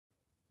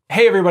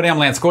Hey everybody, I'm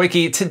Lance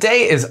Goyke.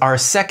 Today is our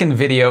second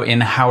video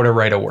in how to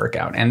write a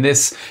workout, and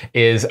this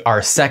is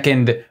our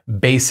second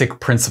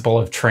basic principle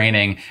of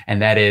training,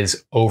 and that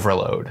is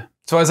overload.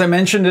 So as I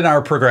mentioned in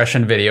our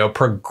progression video,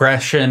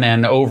 progression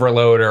and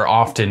overload are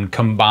often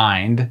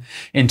combined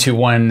into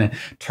one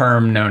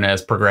term known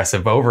as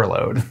progressive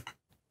overload.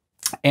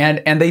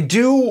 And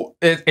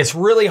it's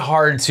really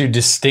hard to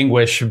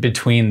distinguish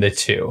between the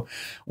two.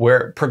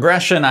 Where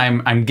progression,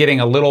 I'm getting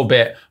a little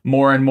bit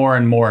more and more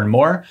and more and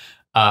more.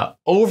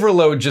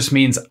 Overload just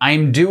means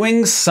I'm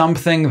doing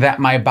something that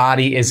my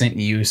body isn't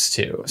used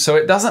to. So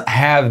it doesn't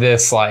have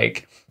this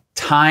like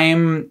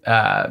time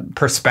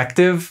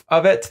perspective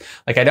of it.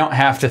 Like I don't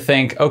have to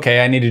think,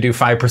 okay, I need to do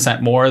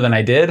 5% more than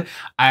I did.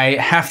 I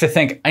have to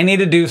think I need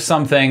to do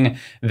something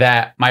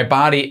that my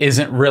body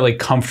isn't really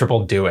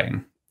comfortable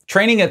doing.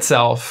 Training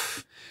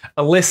itself,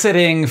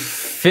 eliciting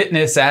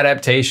fitness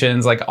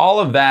adaptations, like all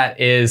of that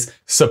is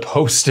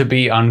supposed to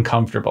be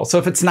uncomfortable. So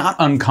if it's not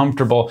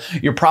uncomfortable,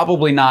 you're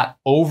probably not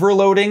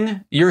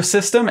overloading your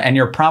system and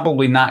you're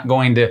probably not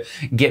going to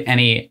get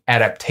any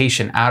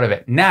adaptation out of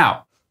it.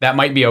 Now, that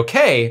might be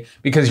okay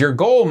because your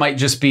goal might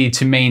just be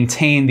to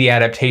maintain the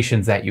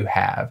adaptations that you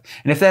have.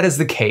 And if that is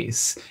the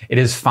case, it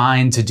is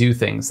fine to do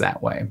things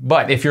that way.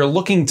 But if you're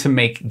looking to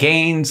make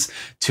gains,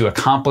 to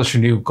accomplish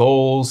new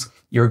goals,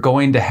 you're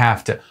going to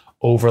have to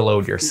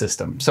overload your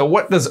system. So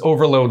what does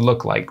overload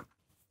look like?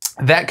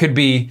 That could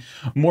be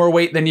more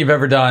weight than you've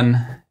ever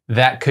done.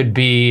 That could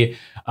be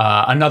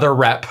another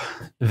rep.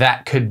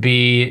 That could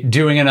be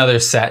doing another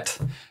set.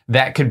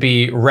 That could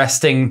be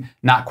resting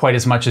not quite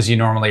as much as you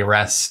normally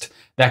rest.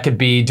 That could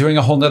be doing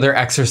a whole nother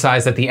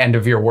exercise at the end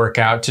of your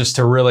workout just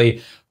to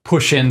really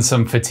push in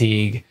some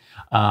fatigue.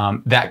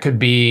 That could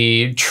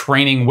be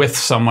training with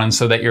someone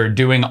so that you're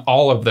doing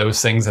all of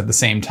those things at the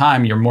same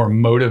time. You're more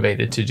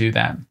motivated to do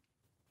that.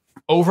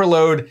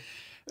 Overload,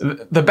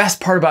 the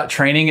best part about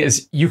training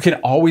is you can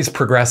always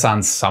progress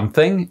on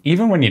something,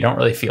 even when you don't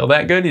really feel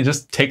that good. You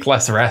just take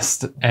less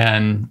rest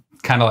and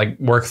kind of like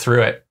work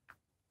through it.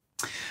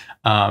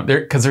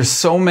 Because there's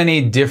so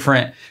many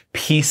different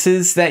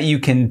pieces that you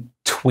can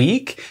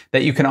tweak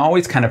that you can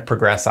always kind of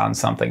progress on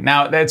something.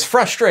 Now, that's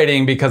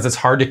frustrating because it's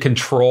hard to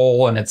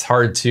control and it's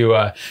hard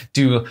to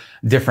do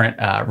different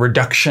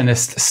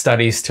reductionist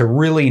studies to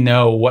really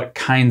know what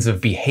kinds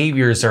of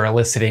behaviors are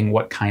eliciting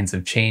what kinds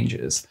of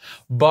changes.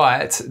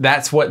 But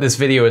that's what this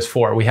video is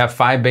for. We have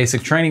 5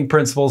 basic training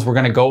principles. We're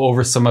going to go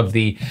over some of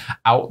the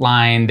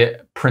outlined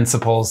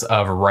principles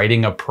of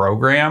writing a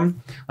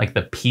program, like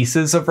the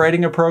pieces of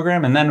writing a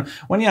program. And then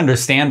when you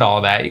understand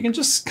all that, you can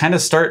just kind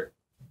of start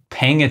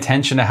paying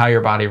attention to how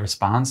your body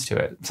responds to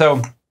it.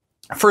 So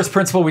first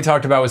principle we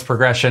talked about was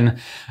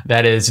progression.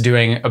 That is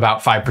doing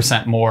about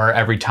 5% more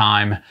every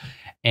time.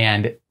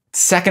 And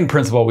second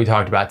principle we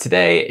talked about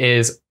today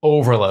is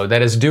overload.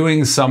 That is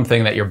doing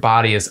something that your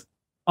body is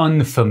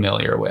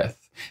unfamiliar with.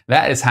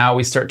 That is how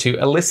we start to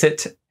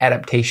elicit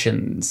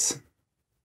adaptations.